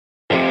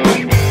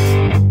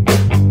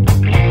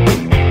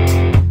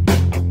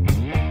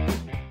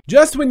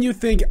Just when you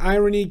think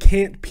irony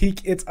can't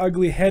peek its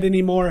ugly head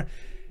anymore,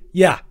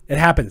 yeah, it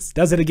happens.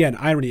 Does it again.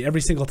 Irony every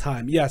single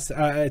time. Yes,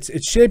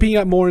 it's shaping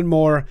up more and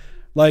more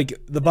like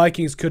the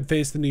Vikings could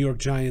face the New York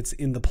Giants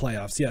in the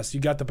playoffs. Yes, you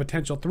got the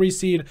potential 3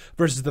 seed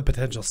versus the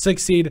potential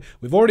 6 seed.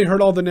 We've already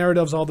heard all the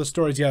narratives, all the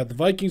stories. Yeah, the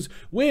Vikings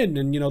win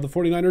and, the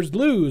 49ers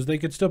lose. They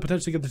could still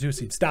potentially get the 2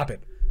 seed. Stop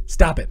it.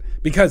 Stop it.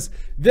 Because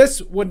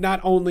this would not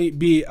only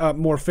be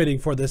more fitting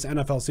for this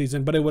NFL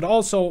season, but it would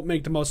also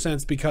make the most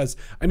sense because,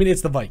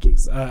 it's the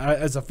Vikings.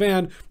 As a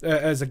fan,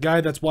 as a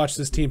guy that's watched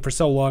this team for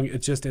so long,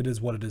 it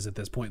is what it is at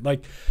this point.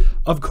 Like,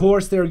 of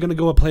course, they're going to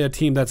go play a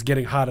team that's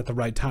getting hot at the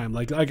right time.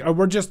 Like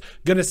we're just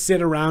going to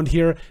sit around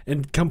here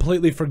and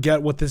completely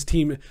forget what this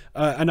team,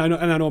 and I know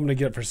I'm going to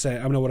get for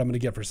saying, I know what I'm going to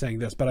get for saying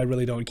this, but I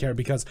really don't care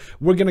because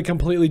we're going to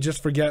completely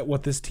just forget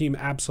what this team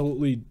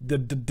absolutely, the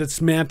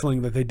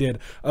dismantling that they did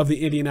of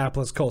the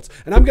Indianapolis Colts.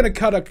 And I'm going to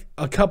cut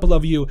a couple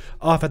of you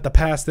off at the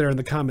pass there in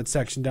the comment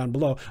section down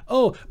below.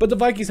 Oh, but the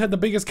Vikings had the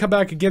biggest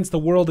comeback against the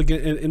world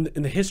in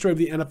the history of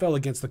the NFL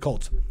against the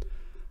Colts.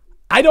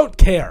 I don't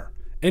care.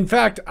 In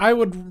fact, I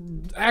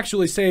would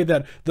actually say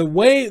that the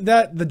way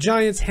that the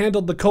Giants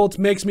handled the Colts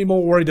makes me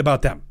more worried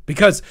about them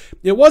because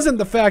it wasn't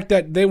the fact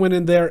that they went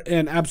in there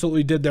and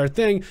absolutely did their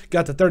thing,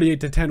 got the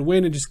 38-10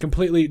 win and just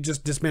completely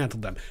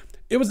dismantled them.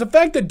 It was the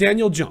fact that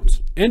Daniel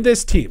Jones and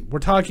this team, we're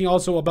talking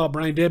also about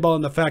Brian Daboll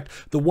and the fact,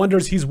 the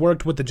wonders he's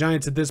worked with the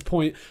Giants at this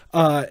point.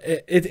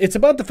 It's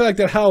about the fact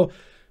that how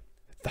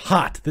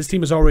hot this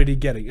team is already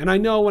getting. And I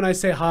know when I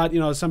say hot,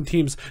 some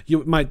teams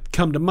you might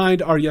come to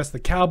mind are, yes, the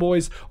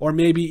Cowboys, or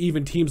maybe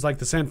even teams like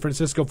the San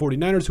Francisco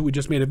 49ers, who we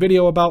just made a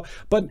video about.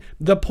 But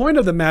the point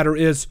of the matter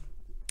is,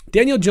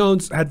 Daniel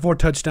Jones had 4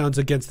 touchdowns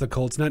against the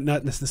Colts, not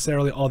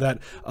necessarily all that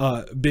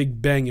big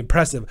bang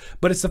impressive,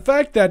 but it's the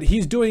fact that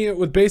he's doing it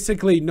with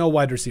basically no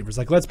wide receivers.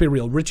 Like, let's be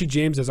real, Richie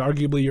James is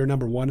arguably your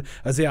number 1.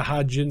 Isaiah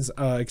Hodgins,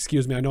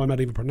 excuse me, I know I'm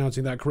not even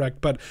pronouncing that correct,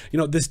 but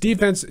this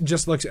defense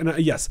just looks, and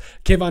yes,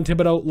 Kayvon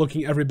Thibodeau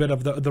looking every bit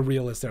of the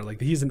realist there.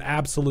 Like, he's an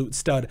absolute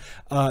stud.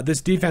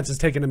 This defense has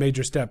taken a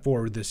major step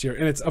forward this year,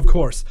 and it's, of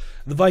course,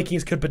 the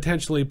Vikings could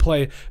potentially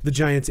play the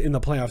Giants in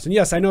the playoffs. And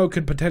yes, I know it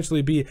could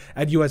potentially be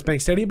at US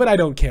Bank Stadium, but I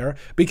don't care.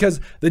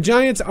 Because the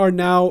Giants are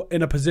now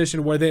in a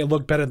position where they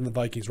look better than the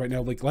Vikings right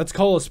now. Like, let's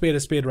call a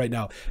spade right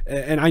now.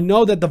 And I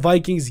know that the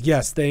Vikings,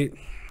 yes, they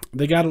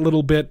got a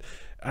little bit,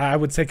 I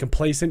would say,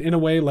 complacent in a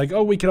way, like,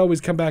 oh, we could always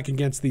come back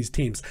against these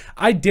teams.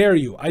 I dare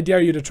you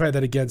to try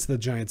that against the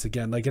Giants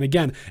again. Like, and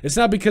again, it's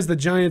not because the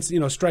Giants,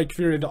 strike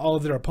fear into all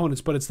of their opponents,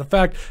 but it's the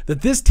fact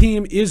that this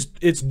team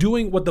it's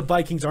doing what the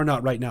Vikings are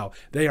not right now.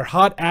 They are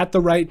hot at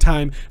the right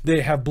time. They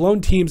have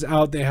blown teams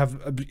out. They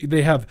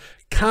have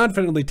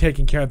confidently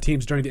taking care of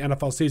teams during the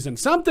NFL season,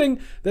 something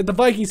that the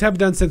Vikings have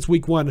done since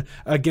week 1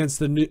 against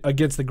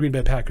the Green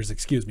Bay Packers,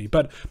 excuse me.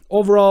 But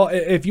overall,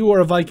 if you are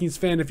a Vikings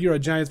fan, if you're a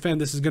Giants fan,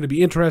 this is going to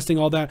be interesting,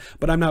 all that,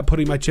 but I'm not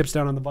putting my chips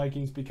down on the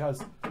Vikings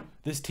because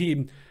this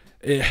team,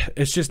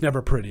 it's just never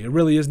pretty. It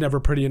really is never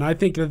pretty. And I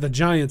think that the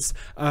Giants,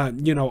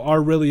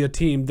 are really a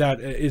team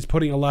that is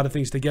putting a lot of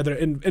things together.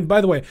 And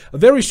by the way, a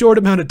very short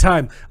amount of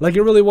time. Like,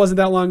 it really wasn't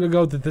that long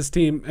ago that this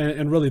team,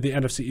 and really the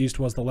NFC East,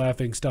 was the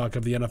laughing stock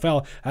of the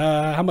NFL.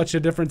 How much a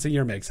difference a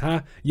year makes,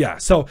 huh? Yeah.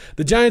 So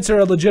the Giants are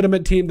a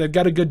legitimate team. They've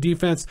got a good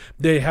defense.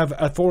 They have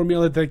a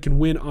formula that can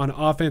win on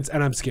offense,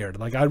 and I'm scared.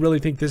 Like, I really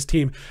think this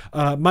team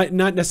might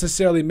not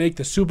necessarily make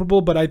the Super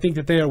Bowl, but I think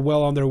that they are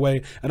well on their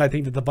way. And I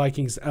think that the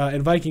Vikings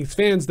and Vikings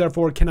fans, therefore,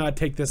 cannot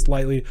take this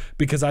lightly,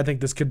 because I think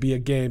this could be a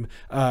game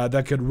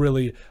that could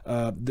really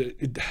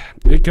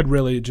it could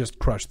really just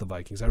crush the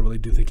Vikings. I really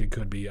do think it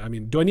could be. I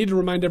mean, do I need to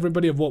remind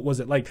everybody of what was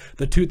it, like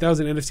the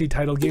 2000 NFC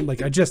title game? Like,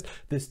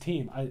 this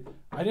team,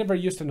 I never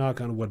used to knock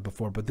on wood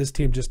before, but this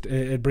team just,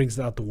 it brings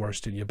out the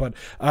worst in you. But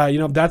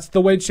that's the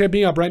way it's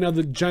shaping up right now.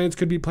 The Giants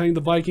could be playing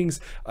the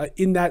Vikings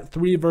in that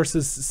 3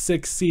 versus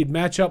 6 seed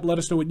matchup. Let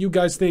us know what you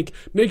guys think.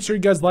 Make sure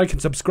you guys like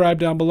and subscribe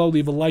down below.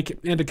 Leave a like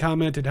and a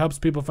comment. It helps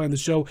people find the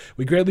show.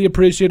 We greatly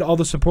appreciate all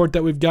the support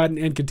that we've gotten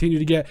and continue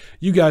to get.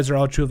 You guys are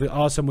all truly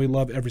awesome. We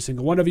love every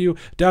single one of you.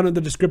 Down in the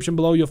description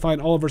below, you'll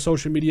find all of our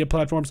social media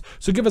platforms.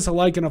 So give us a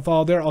like and a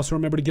follow there. Also,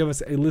 remember to give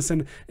us a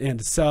listen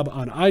and sub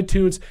on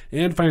iTunes.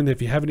 And finally,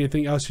 if you have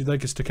anything else you'd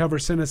like us to cover,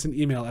 send us an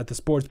email at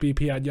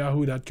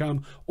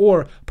thesportsbp@yahoo.com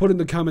or put in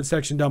the comment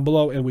section down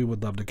below, and we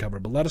would love to cover.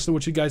 But let us know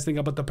what you guys think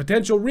about the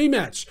potential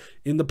rematch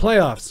in the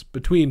playoffs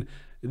between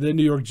the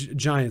New York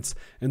Giants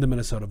and the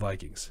Minnesota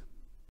Vikings.